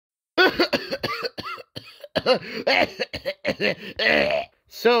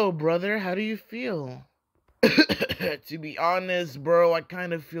So, brother, how do you feel? To be honest, bro, I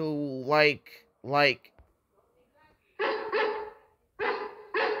kind of feel like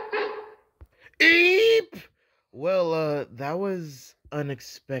Eep! Well, that was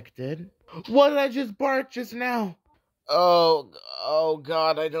unexpected. What did I just bark just now? Oh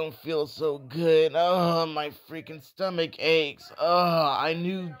God, I don't feel so good. Oh, my freaking stomach aches. I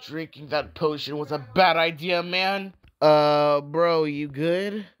knew drinking that potion was a bad idea, man. Bro, you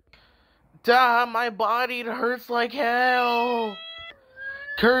good? Duh, my body hurts like hell.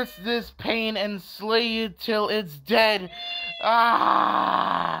 Curse this pain and slay it till it's dead.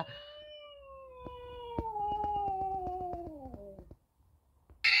 Ah!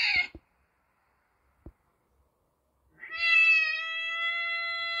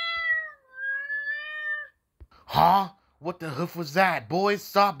 Huh? What the hoof was that? Boys,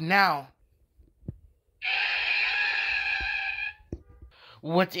 stop now.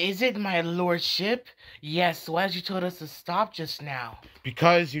 What is it, my lordship? Yes, why did you told us to stop just now?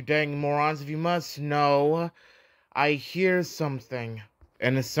 Because, you dang morons, if you must know, I hear something.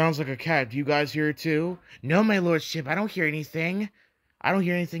 And it sounds like a cat. Do you guys hear it too? No, my lordship, I don't hear anything. I don't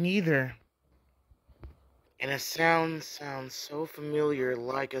hear anything either. And it sounds so familiar,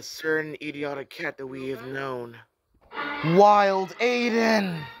 like a certain idiotic cat that we have known. Wild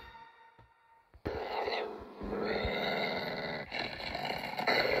Eaden!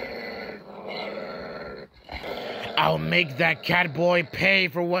 I'll make that cat boy pay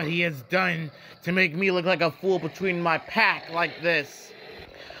for what he has done to make me look like a fool between my pack like this.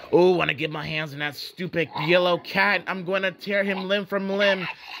 Oh, when I get my hands on that stupid yellow cat, I'm going to tear him limb from limb.